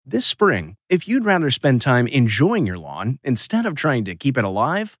This spring, if you'd rather spend time enjoying your lawn instead of trying to keep it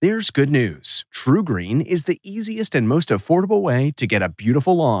alive, there's good news. TruGreen is the easiest and most affordable way to get a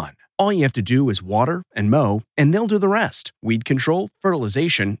beautiful lawn. All you have to do is water and mow, and they'll do the rest. Weed control,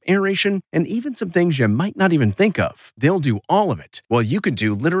 fertilization, aeration, and even some things you might not even think of. They'll do all of it, while you can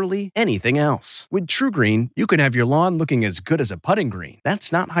do literally anything else. With TruGreen, you can have your lawn looking as good as a putting green.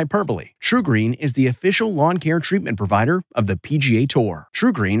 That's not hyperbole. TruGreen is the official lawn care treatment provider of the PGA Tour.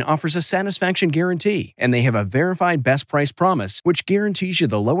 TruGreen offers a satisfaction guarantee, and they have a verified best price promise, which guarantees you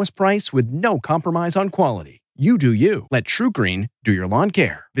the lowest price with no compromise on quality. You do you. Let TruGreen do your lawn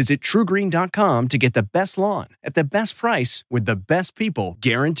care. Visit TruGreen.com to get the best lawn at the best price with the best people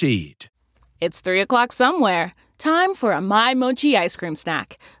guaranteed. It's 3 o'clock somewhere. Time for a My Mochi ice cream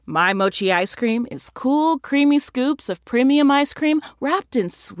snack. My Mochi ice cream is cool, creamy scoops of premium ice cream wrapped in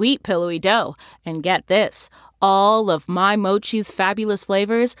sweet, pillowy dough. And get this, all of My Mochi's fabulous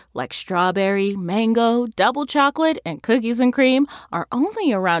flavors, like strawberry, mango, double chocolate, and cookies and cream, are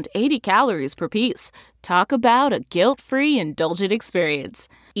only around 80 calories per piece. Talk about a guilt-free, indulgent experience.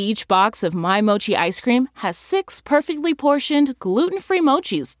 Each box of My Mochi ice cream has 6 perfectly portioned, gluten-free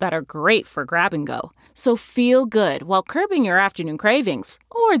mochis that are great for grab and go. So feel good while curbing your afternoon cravings,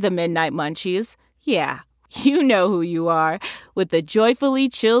 or the midnight munchies. Yeah, you know who you are, with the joyfully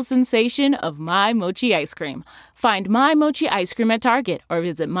chill sensation of My Mochi ice cream. Find My Mochi ice cream at Target or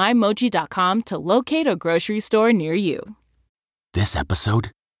visit MyMochi.com to locate a grocery store near you. This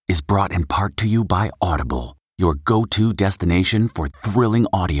episode is brought in part to you by Audible, your go-to destination for thrilling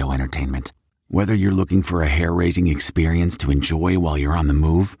audio entertainment. Whether you're looking for a hair-raising experience to enjoy while you're on the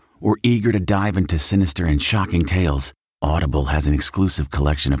move or eager to dive into sinister and shocking tales, Audible has an exclusive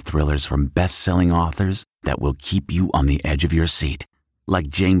collection of thrillers from best-selling authors that will keep you on the edge of your seat. Like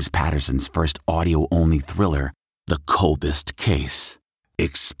James Patterson's first audio-only thriller, The Coldest Case.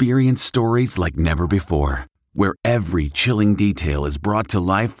 Experience stories like never before, where every chilling detail is brought to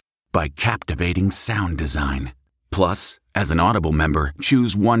life by captivating sound design. Plus, as an Audible member,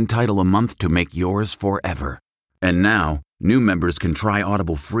 choose one title a month to make yours forever. And now, new members can try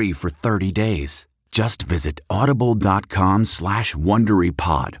Audible free for 30 days. Just visit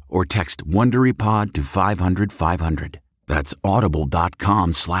audible.com/WonderyPod or text WonderyPod to 500-500. That's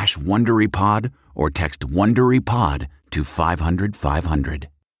audible.com/WonderyPod or text WonderyPod to 500-500.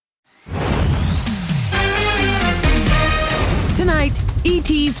 Tonight,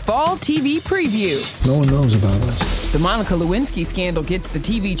 E.T.'s fall TV preview. No one knows about us. The Monica Lewinsky scandal gets the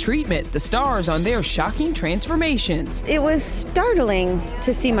TV treatment, the stars on their shocking transformations. It was startling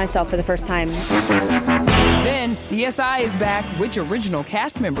to see myself for the first time. Then CSI is back. Which original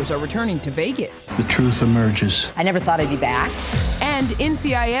cast members are returning to Vegas? The truth emerges. I never thought I'd be back. And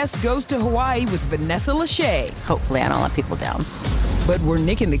NCIS goes to Hawaii with Vanessa Lachey. Hopefully I don't let people down. But were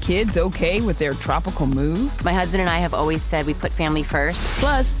Nick and the kids okay with their tropical move? My husband and I have always said we put family first.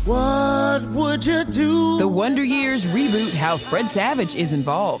 Plus, what would you do? The Wonder Years reboot, how Fred Savage is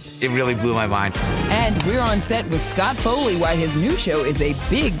involved. It really blew my mind. And we're on set with Scott Foley, why his new show is a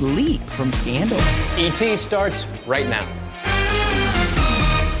big leap from Scandal. E.T. starts right now.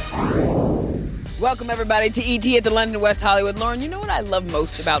 Welcome, everybody, to E.T. at the London West Hollywood. Lauren, you know what I love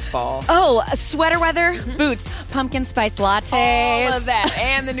most about fall? Oh, sweater weather, boots, pumpkin spice lattes. All of that,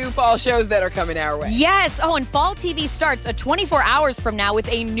 and the new fall shows that are coming our way. Yes. Oh, and fall TV starts 24 hours from now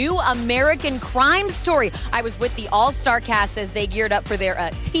with a new American crime story. I was with the all-star cast as they geared up for their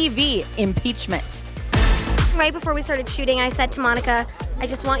TV impeachment. Right before we started shooting, I said to Monica, I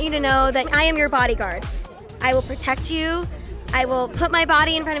just want you to know that I am your bodyguard. I will protect you. I will put my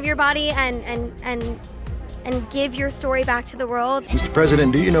body in front of your body and give your story back to the world. Mr.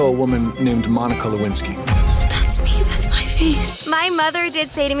 President, do you know a woman named Monica Lewinsky? That's me. That's my face. My mother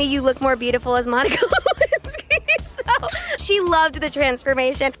did say to me, you look more beautiful as Monica Lewinsky. So she loved the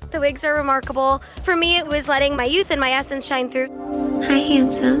transformation. The wigs are remarkable. For me, it was letting my youth and my essence shine through. Hi,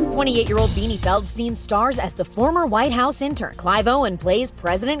 handsome. 28-year-old Beanie Feldstein stars as the former White House intern. Clive Owen plays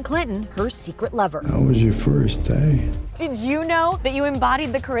President Clinton, her secret lover. How was your first day? Did you know that you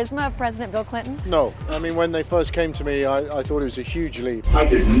embodied the charisma of President Bill Clinton? No. I mean, when they first came to me, I thought it was a huge leap. I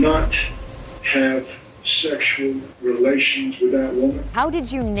did not have sexual relations with that woman. How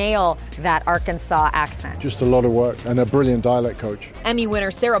did you nail that Arkansas accent? Just a lot of work and a brilliant dialect coach. Emmy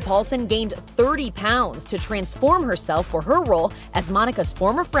winner Sarah Paulson gained 30 pounds to transform herself for her role as Monica's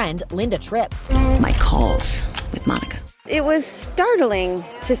former friend, Linda Tripp. My calls with Monica. It was startling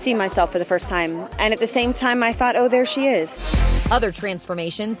to see myself for the first time. And at the same time, I thought, oh, there she is. Other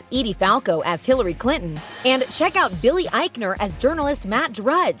transformations, Edie Falco as Hillary Clinton, and check out Billy Eichner as journalist Matt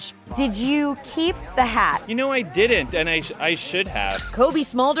Drudge. Did you keep the hat? You know, I didn't, and I should have. Kobe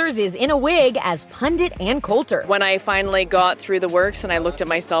Smulders is in a wig as pundit Ann Coulter. When I finally got through the works and I looked at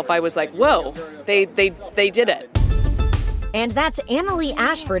myself, I was like, whoa, they did it. And that's Annalee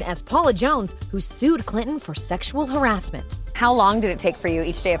Ashford as Paula Jones, who sued Clinton for sexual harassment. How long did it take for you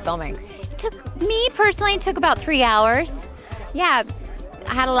each day of filming? It took about 3 hours. Yeah,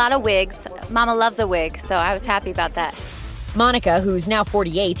 I had a lot of wigs. Mama loves a wig, so I was happy about that. Monica, who's now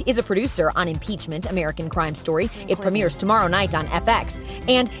 48, is a producer on Impeachment, American Crime Story. It premieres tomorrow night on FX.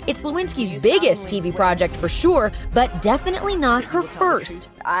 And it's Lewinsky's biggest TV project for sure, but definitely not her first.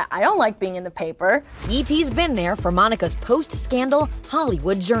 I don't like being in the paper. E.T.'s been there for Monica's post-scandal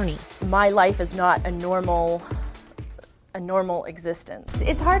Hollywood journey. My life is not a normal existence.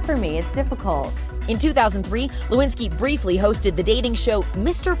 It's hard for me. It's difficult. In 2003, Lewinsky briefly hosted the dating show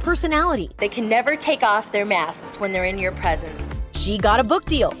Mr. Personality. They can never take off their masks when they're in your presence. She got a book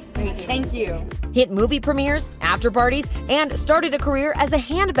deal. Thank you. Hit movie premieres, after parties, and started a career as a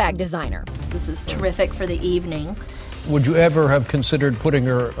handbag designer. This is terrific for the evening. Would you ever have considered putting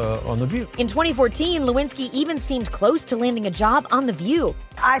her on The View? In 2014, Lewinsky even seemed close to landing a job on The View.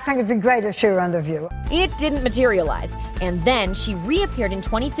 I think it'd be great if she were on The View. It didn't materialize, and then she reappeared in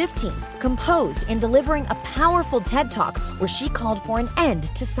 2015, composed and delivering a powerful TED Talk where she called for an end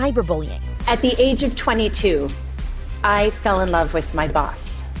to cyberbullying. At the age of 22, I fell in love with my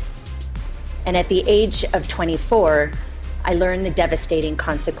boss. And at the age of 24, I learned the devastating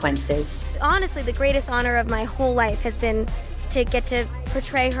consequences. Honestly, the greatest honor of my whole life has been to get to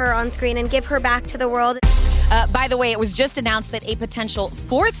portray her on screen and give her back to the world. By the way, it was just announced that a potential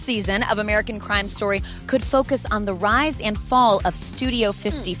 4th season of American Crime Story could focus on the rise and fall of Studio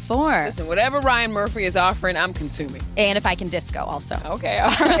 54. Listen, whatever Ryan Murphy is offering, I'm consuming. And if I can disco also. Okay, all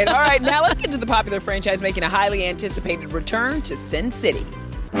right. Now let's get to the popular franchise making a highly anticipated return to Sin City.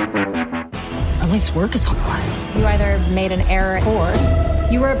 Our life's work is on the line. You either made an error or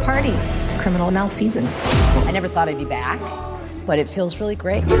you were a party to criminal malfeasance. I never thought I'd be back, but it feels really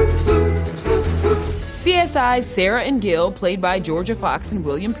great. CSI's Sarah and Gil, played by Georgia Fox and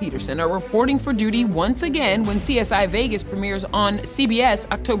William Peterson, are reporting for duty once again when CSI Vegas premieres on CBS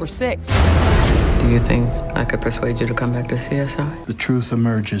October 6th. Do you think I could persuade you to come back to CSI? The truth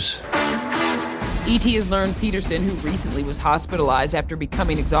emerges. E.T. has learned Peterson, who recently was hospitalized after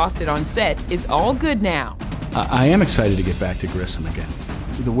becoming exhausted on set, is all good now. I am excited to get back to Grissom again.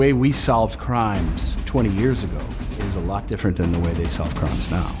 The way we solved crimes 20 years ago is a lot different than the way they solve crimes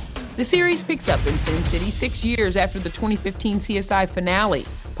now. The series picks up in Sin City 6 years after the 2015 CSI finale.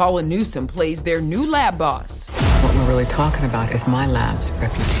 Paula Newsome plays their new lab boss. What we're really talking about is my lab's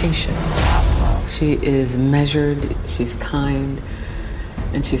reputation. She is measured, she's kind,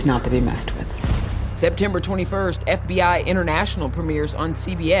 and she's not to be messed with. September 21st, FBI International premieres on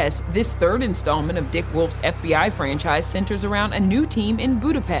CBS. This 3rd installment of Dick Wolf's FBI franchise centers around a new team in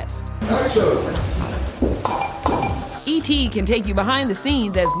Budapest. E.T. can take you behind the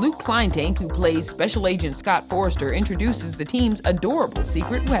scenes as Luke Kleintank, who plays Special Agent Scott Forrester, introduces the team's adorable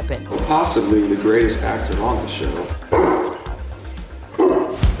secret weapon. Possibly the greatest actor on the show.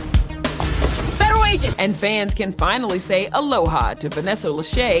 Federal agent! And fans can finally say aloha to Vanessa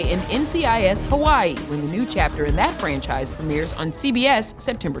Lachey in NCIS Hawaii when the new chapter in that franchise premieres on CBS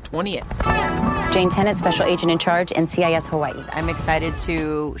September 20th. Jane Tennant, Special Agent in Charge, NCIS Hawaii. I'm excited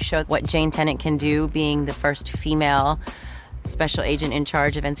to show what Jane Tennant can do, being the first female Special Agent in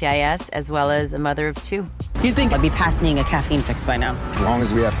Charge of NCIS, as well as a mother of 2. You think I'd be past needing a caffeine fix by now? As long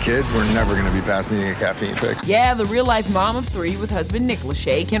as we have kids, we're never going to be past needing a caffeine fix. Yeah, the real-life mom of 3 with husband Nick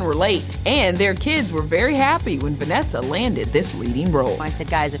Lachey can relate. And their kids were very happy when Vanessa landed this leading role. I said,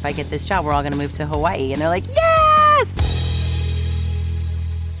 guys, if I get this job, we're all going to move to Hawaii. And they're like, yes!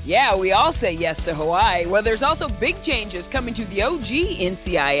 Yeah, we all say yes to Hawaii. Well, there's also big changes coming to the OG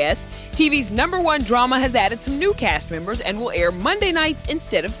NCIS. TV's #1 drama has added some new cast members and will air Monday nights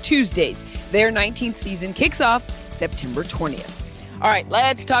instead of Tuesdays. Their 19th season kicks off September 20th. All right,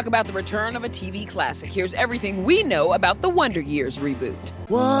 let's talk about the return of a TV classic. Here's everything we know about the Wonder Years reboot.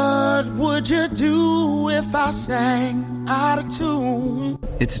 What would you do if I sang out of tune?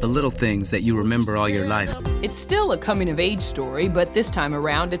 It's the little things that you remember all your life. It's still a coming-of-age story, but this time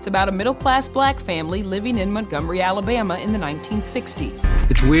around, it's about a middle-class black family living in Montgomery, Alabama in the 1960s.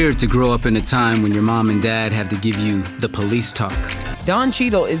 It's weird to grow up in a time when your mom and dad have to give you the police talk. Don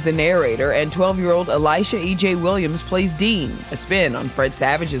Cheadle is the narrator, and 12-year-old Elisha E.J. Williams plays Dean, a spin on Fred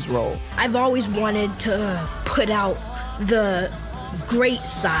Savage's role. I've always wanted to put out the great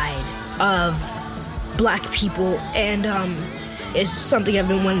side of black people, and It's something I've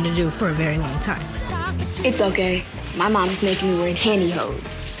been wanting to do for a very long time. It's okay. My mom's making me wear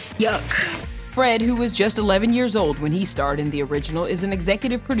pantyhose. Yuck. Fred, who was just 11 years old when he starred in the original, is an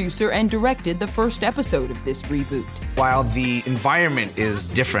executive producer and directed the first episode of this reboot. While the environment is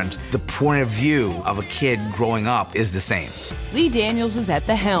different, the point of view of a kid growing up is the same. Lee Daniels is at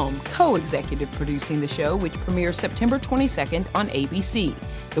the helm, co-executive producing the show, which premieres September 22nd on ABC.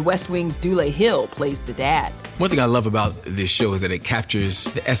 The West Wing's Dule Hill plays the dad. One thing I love about this show is that it captures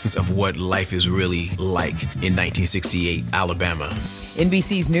the essence of what life is really like in 1968 Alabama.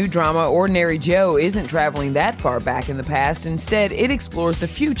 NBC's new drama, Ordinary Joe, isn't traveling that far back in the past. Instead, it explores the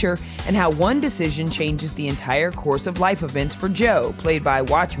future and how one decision changes the entire course of life events for Joe, played by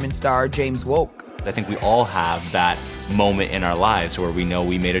Watchmen star James Wolk. I think we all have that moment in our lives where we know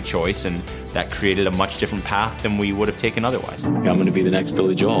we made a choice and that created a much different path than we would have taken otherwise. I'm going to be the next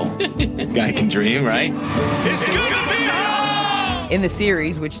Billy Joel. Guy can dream, right? It's good to be home! In the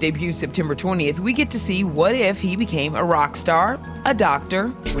series, which debuts September 20th, we get to see what if he became a rock star, a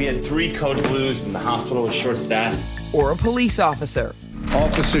doctor, We had 3 Code Blues and the hospital was short-staffed. or a police officer.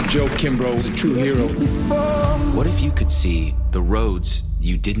 Officer Joe Kimbrough is a true hero. What if you could see the roads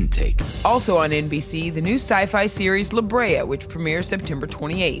you didn't take? Also on NBC, the new sci-fi series La Brea, which premieres September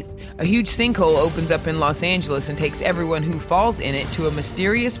 28th. A huge sinkhole opens up in Los Angeles and takes everyone who falls in it to a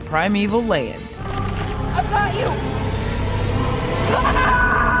mysterious primeval land. I've got you!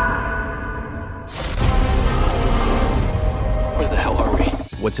 Where the hell are we?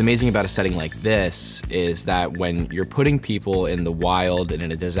 What's amazing about a setting like this is that when you're putting people in the wild and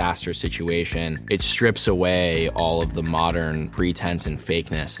in a disaster situation, it strips away all of the modern pretense and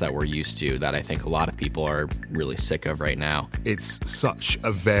fakeness that we're used to that I think a lot of people are really sick of right now. It's such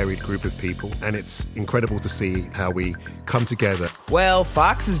a varied group of people, and it's incredible to see how we come together. Well,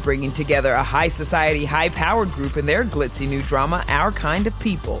 Fox is bringing together a high society, high-powered group in their glitzy new drama, Our Kind of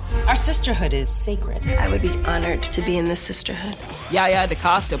People. Our sisterhood is sacred. I would be honored to be in this sisterhood. Yaya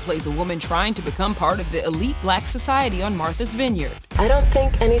DaCosta plays a woman trying to become part of the elite black society on Martha's Vineyard. I don't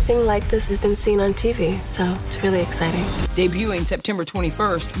think anything like this has been seen on TV, so it's really exciting. Debuting September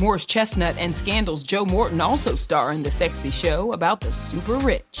 21st, Morris Chestnut and Scandal's Joe Morton also star in the sexy show about the super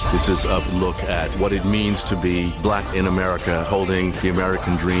rich. This is a look at what it means to be black in America, holding the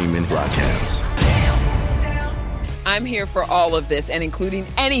American dream in black hands. I'm here for all of this and including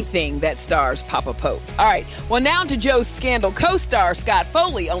anything that stars Papa Pope. All right, well now to Joe's Scandal co-star Scott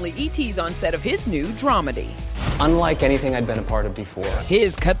Foley, only ET's on set of his new dramedy. Unlike anything I'd been a part of before.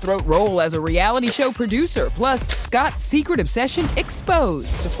 His cutthroat role as a reality show producer, plus Scott's secret obsession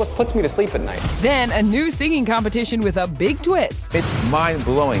exposed. It's what puts me to sleep at night. Then a new singing competition with a big twist. It's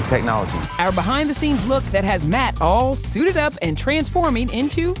mind-blowing technology. Our behind-the-scenes look that has Matt all suited up and transforming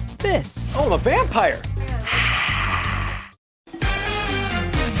into this. Oh, I'm a vampire.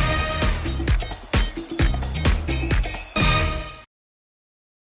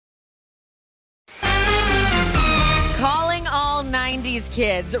 Calling all 90s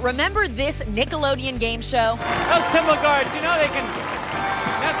kids. Remember this Nickelodeon game show? Those Temple Guards, you know they can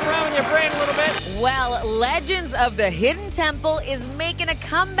mess around with your brain a little bit. Well, Legends of the Hidden Temple is making a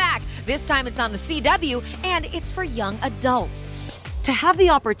comeback. This time it's on the CW, and it's for young adults. To have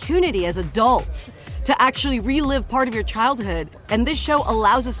the opportunity as adults to actually relive part of your childhood, and this show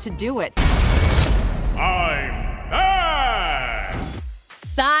allows us to do it. I'm back!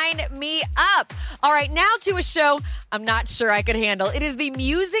 Sign me up. All right, now to a show I'm not sure I could handle. It is the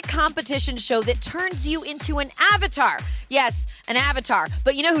music competition show that turns you into an avatar. Yes, an avatar.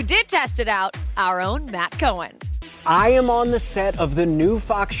 But you know who did test it out? Our own Matt Cohen. I am on the set of the new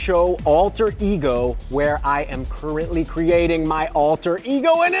Fox show Alter Ego, where I am currently creating my alter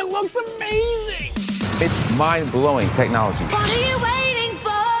ego, and it looks amazing! It's mind-blowing technology. What are you waiting for?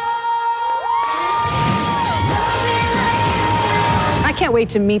 I can't wait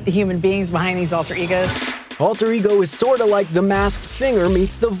to meet the human beings behind these alter egos. Alter Ego is sort of like The Masked Singer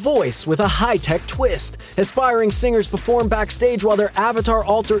meets The Voice with a high-tech twist. Aspiring singers perform backstage while their avatar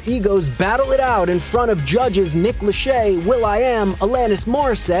alter egos battle it out in front of judges Nick Lachey, will.i.am, Alanis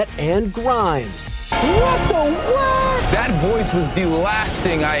Morissette, and Grimes. What the what? That voice was the last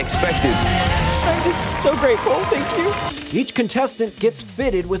thing I expected. I'm just so grateful, thank you. Each contestant gets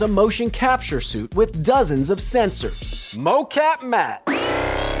fitted with a motion capture suit with dozens of sensors. Mocap Matt.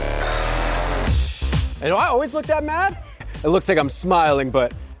 And do I always look that mad? It looks like I'm smiling,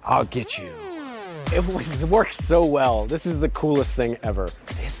 but I'll get you. It worked so well. This is the coolest thing ever.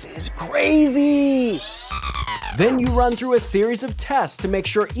 This is crazy. Then you run through a series of tests to make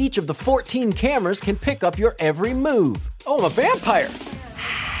sure each of the 14 cameras can pick up your every move. Oh, I'm a vampire.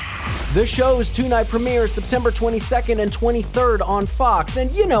 The show's two-night premiere is September 22nd and 23rd on Fox, and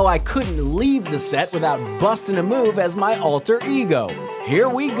you know I couldn't leave the set without busting a move as my alter ego. Here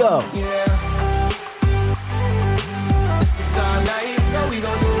we go. Yeah. This is our night, so we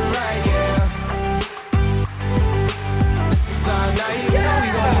gon' do it right, yeah. This is our night, so we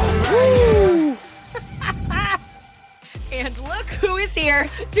gon' do it right, yeah. And look who is here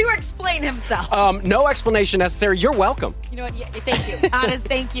to explain himself. No explanation necessary. You're welcome. You know what? Yeah, thank you. Honest,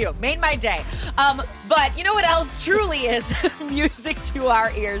 thank you. Made my day. But you know what else truly is music to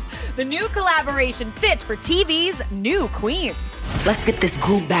our ears? The new collaboration fit for TV's new queens. Let's get this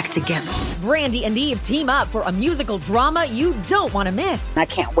group back together. Brandy and Eve team up for a musical drama you don't want to miss. I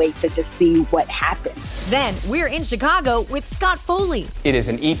can't wait to just see what happens. Then we're in Chicago with Scott Foley. It is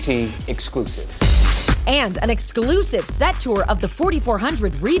an ET exclusive. And an exclusive set tour of the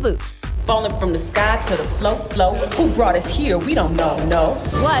 4400 reboot. Falling from the sky to the flow. Who brought us here? We don't know, no.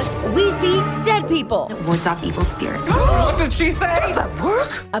 Plus, we see dead people. Wards off evil spirits. What did she say? Does that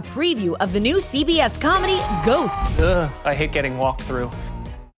work? A preview of the new CBS comedy, Ghosts. I hate getting walked through.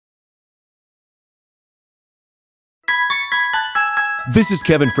 This is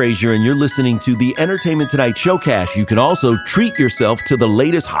Kevin Frazier, and you're listening to the Entertainment Tonight Showcast. You can also treat yourself to the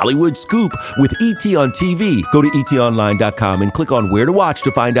latest Hollywood scoop with ET on TV. Go to etonline.com and click on where to watch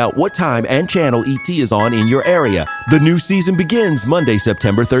to find out what time and channel ET is on in your area. The new season begins Monday,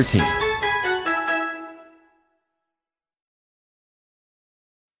 September 13th.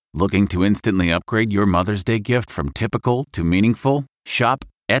 Looking to instantly upgrade your Mother's Day gift from typical to meaningful? Shop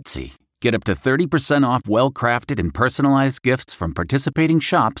Etsy. Get up to 30% off well-crafted and personalized gifts from participating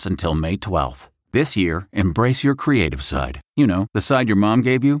shops until May 12th. This year, embrace your creative side. You know, the side your mom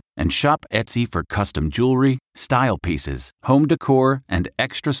gave you. And shop Etsy for custom jewelry, style pieces, home decor, and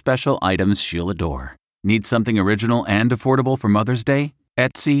extra special items she'll adore. Need something original and affordable for Mother's Day?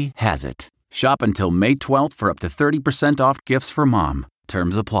 Etsy has it. Shop until May 12th for up to 30% off gifts for mom.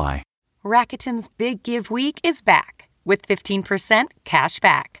 Terms apply. Rakuten's Big Give Week is back with 15% cash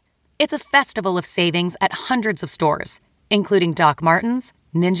back. It's a festival of savings at hundreds of stores, including Doc Martens,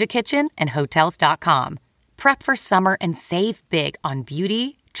 Ninja Kitchen, and Hotels.com. Prep for summer and save big on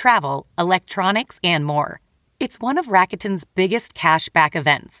beauty, travel, electronics, and more. It's one of Rakuten's biggest cashback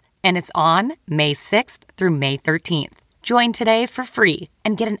events, and it's on May 6th through May 13th. Join today for free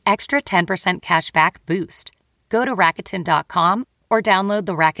and get an extra 10% cashback boost. Go to Rakuten.com or download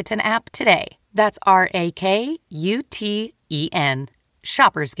the Rakuten app today. That's RAKUTEN.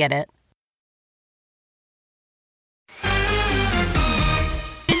 Shoppers get it.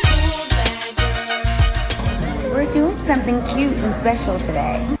 We're doing something cute and special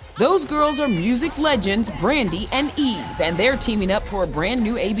today. Those girls are music legends Brandy and Eve, and they're teaming up for a brand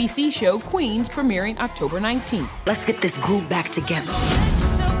new ABC show, Queens, premiering October 19th. Let's get this group back together.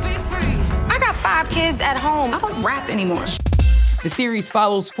 I got 5 kids at home. I don't rap anymore. The series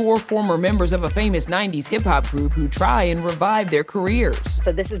follows 4 former members of a famous 90s hip-hop group who try and revive their careers.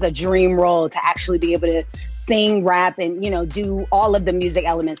 So this is a dream role to actually be able to sing, rap, and, do all of the music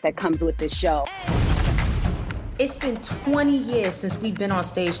elements that comes with this show. It's been 20 years since we've been on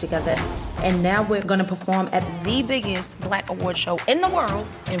stage together, and now we're going to perform at the biggest Black award show in the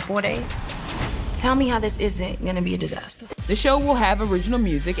world in 4 days. Tell me how this isn't going to be a disaster. The show will have original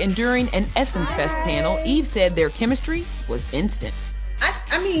music, and during an Essence Fest panel, Eve said their chemistry was instant.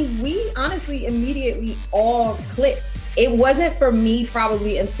 I mean, we honestly immediately all clicked. It wasn't for me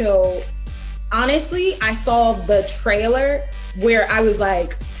probably until, honestly, I saw the trailer where I was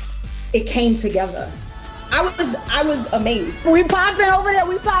like, it came together. I was amazed. We popping over there.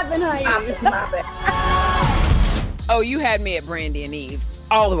 We popping, honey. Oh, you had me at Brandy and Eve.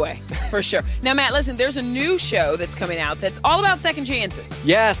 All the way, for sure. Now, Matt, listen, there's a new show that's coming out that's all about second chances.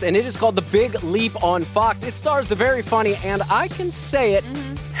 Yes, and it is called The Big Leap on Fox. It stars the very funny, and I can say it,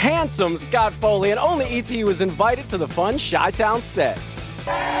 handsome Scott Foley, and only E.T. was invited to the fun Chi-Town set.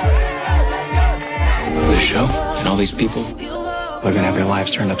 This show and all these people are gonna have their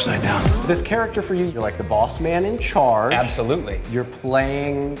lives turned upside down. This character for you, you're like the boss man in charge. Absolutely. You're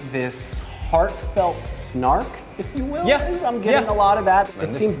playing this heartfelt snark, if you will. Yeah. I'm getting a lot of that.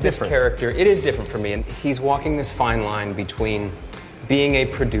 It seems different. This character, it is different for me, and he's walking this fine line between being a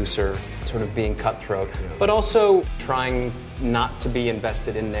producer, sort of being cutthroat, but also trying not to be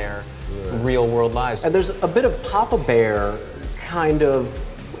invested in their real world lives. And there's a bit of Papa Bear kind of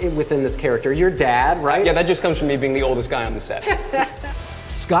within this character. Your dad, right? Yeah, that just comes from me being the oldest guy on the set.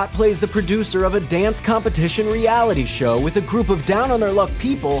 Scott plays the producer of a dance competition reality show with a group of down-on-their-luck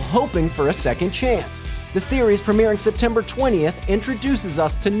people hoping for a second chance. The series, premiering September 20th, introduces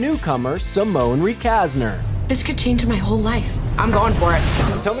us to newcomer Simone Rikasner. This could change my whole life. I'm going for it.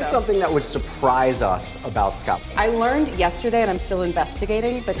 Tell me something that would surprise us about Scott. I learned yesterday, and I'm still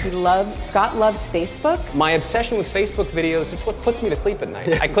investigating, but Scott loves Facebook. My obsession with Facebook videos is what puts me to sleep at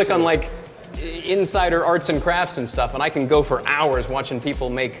night. I click on like insider arts and crafts and stuff, and I can go for hours watching people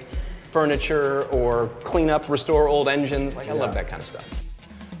make furniture or clean up, restore old engines. I love that kind of stuff.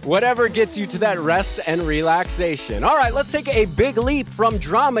 Whatever gets you to that rest and relaxation. All right, let's take a big leap from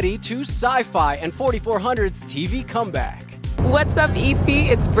dramedy to sci-fi and 4400's TV comeback. What's up, ET?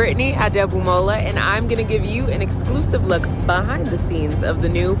 It's Brittany Adebumola, and I'm going to give you an exclusive look behind the scenes of the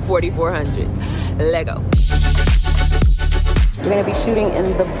new 4400. Lego. We're going to be shooting in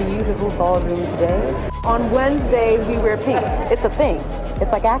the beautiful ballroom today. On Wednesdays, we wear pink. It's a thing.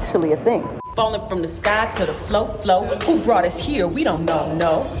 It's like actually a thing. Falling from the sky to the flow. Who brought us here? We don't know,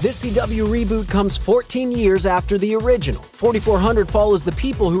 no. This CW reboot comes 14 years after the original. 4400 follows the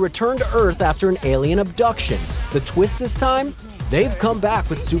people who return to Earth after an alien abduction. The twist this time? They've come back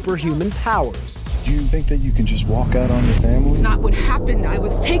with superhuman powers. Do you think that you can just walk out on your family? It's not what happened. I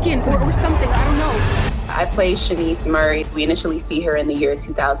was taken or something. I don't know. I play Shanice Murray. We initially see her in the year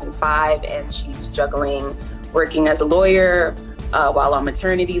 2005, and she's juggling working as a lawyer while on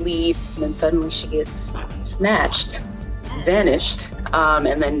maternity leave. And then suddenly she gets snatched, vanished,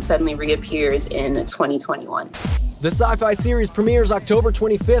 and then suddenly reappears in 2021. The sci-fi series premieres October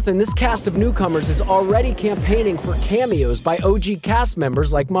 25th, and this cast of newcomers is already campaigning for cameos by OG cast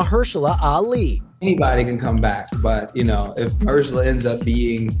members like Mahershala Ali. Anybody can come back, but, if Mahershala ends up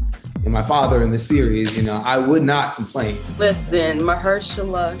being my father in the series, I would not complain. Listen,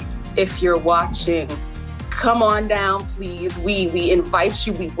 Mahershala, if you're watching, come on down, please. We invite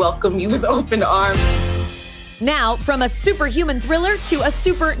you. We welcome you with open arms. Now, from a superhuman thriller to a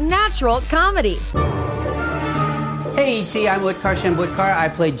supernatural comedy. Hey, E.T., I'm Woodkar Shem-Woodkar. I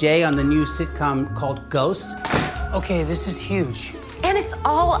play Jay on the new sitcom called Ghosts. Okay, this is huge. And it's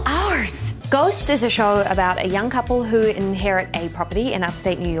all ours. Ghosts is a show about a young couple who inherit a property in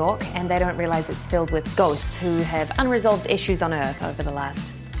upstate New York, and they don't realize it's filled with ghosts who have unresolved issues on Earth over the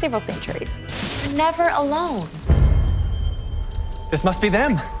last several centuries. You're never alone. This must be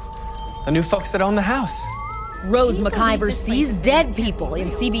them. The new folks that own the house. Rose McIver sees dead people in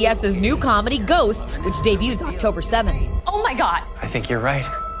CBS's new comedy Ghosts, which debuts October 7th. Oh my God. I think you're right.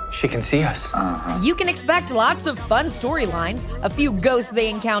 She can see us. You can expect lots of fun storylines. A few ghosts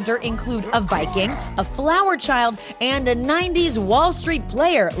they encounter include a Viking, a flower child, and a 90s Wall Street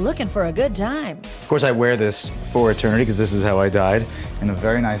player looking for a good time. Of course, I wear this for eternity because this is how I died. In a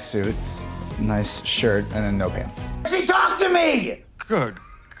very nice suit, nice shirt, and then no pants. She talked to me! Good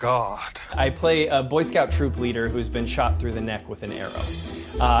God. I play a Boy Scout troop leader who's been shot through the neck with an arrow,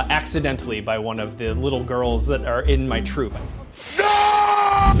 accidentally by one of the little girls that are in my troop.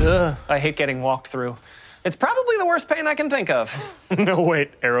 I hate getting walked through. It's probably the worst pain I can think of. No,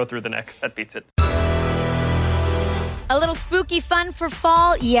 wait, arrow through the neck. That beats it. A little spooky fun for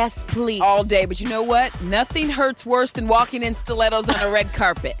fall? Yes, please. All day, but you know what? Nothing hurts worse than walking in stilettos on a red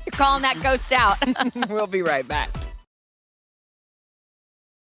carpet. You're calling that ghost out. We'll be right back.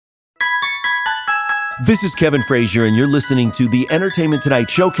 This is Kevin Frazier, and you're listening to the Entertainment Tonight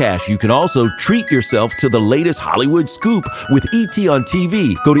Showcast. You can also treat yourself to the latest Hollywood scoop with ET on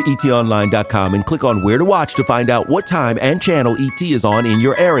TV. Go to etonline.com and click on where to watch to find out what time and channel ET is on in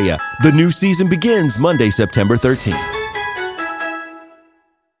your area. The new season begins Monday, September 13th.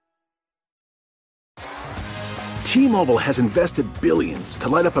 T-Mobile has invested billions to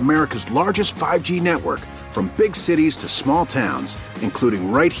light up America's largest 5G network, from big cities to small towns,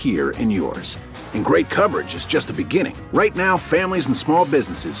 including right here in yours. And great coverage is just the beginning. Right now, families and small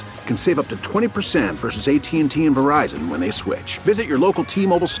businesses can save up to 20% versus AT&T and Verizon when they switch. Visit your local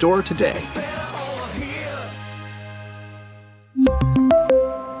T-Mobile store today.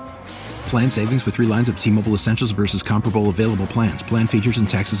 Plan savings with 3 lines of T-Mobile Essentials versus comparable available plans. Plan features and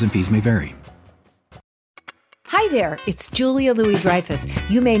taxes and fees may vary. Hi there, it's Julia Louis-Dreyfus.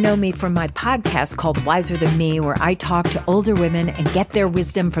 You may know me from my podcast called Wiser Than Me, where I talk to older women and get their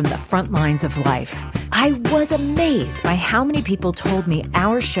wisdom from the front lines of life. I was amazed by how many people told me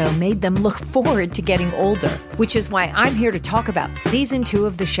our show made them look forward to getting older, which is why I'm here to talk about season 2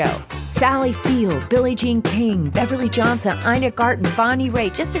 of the show. Sally Field, Billie Jean King, Beverly Johnson, Ina Garten, Bonnie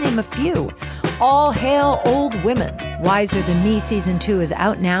Raitt, just to name a few. All hail old women. Wiser Than Me season 2 is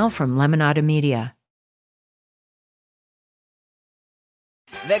out now from Lemonada Media.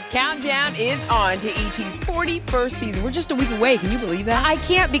 The countdown is on to ET's 41st season. We're just a week away. Can you believe that? I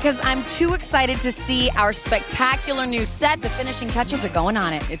can't because I'm too excited to see our spectacular new set. The finishing touches are going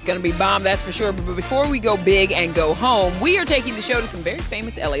on it. It's going to be bomb, that's for sure. But before we go big and go home, we are taking the show to some very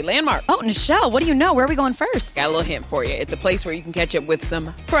famous LA landmarks. Oh, Nichelle, what do you know? Where are we going first? Got a little hint for you. It's a place where you can catch up with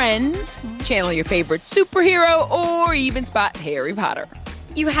some friends, channel your favorite superhero, or even spot Harry Potter.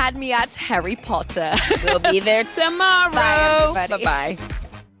 You had me at Harry Potter. We'll be there tomorrow. Bye, everybody. Bye-bye.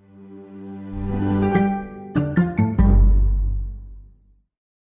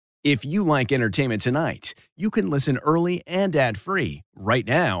 If you like Entertainment Tonight, you can listen early and ad-free right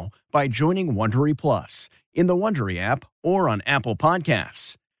now by joining Wondery Plus in the Wondery app or on Apple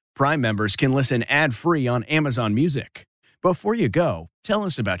Podcasts. Prime members can listen ad-free on Amazon Music. Before you go, tell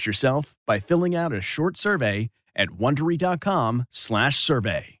us about yourself by filling out a short survey at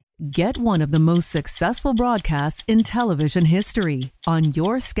Wondery.com/survey. Get one of the most successful broadcasts in television history on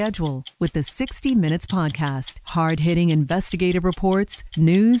your schedule with the 60 Minutes Podcast. Hard-hitting investigative reports,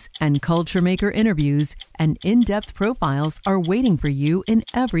 news, and culture maker interviews, and in-depth profiles are waiting for you in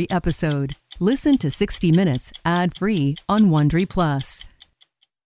every episode. Listen to 60 Minutes ad-free on Wondery Plus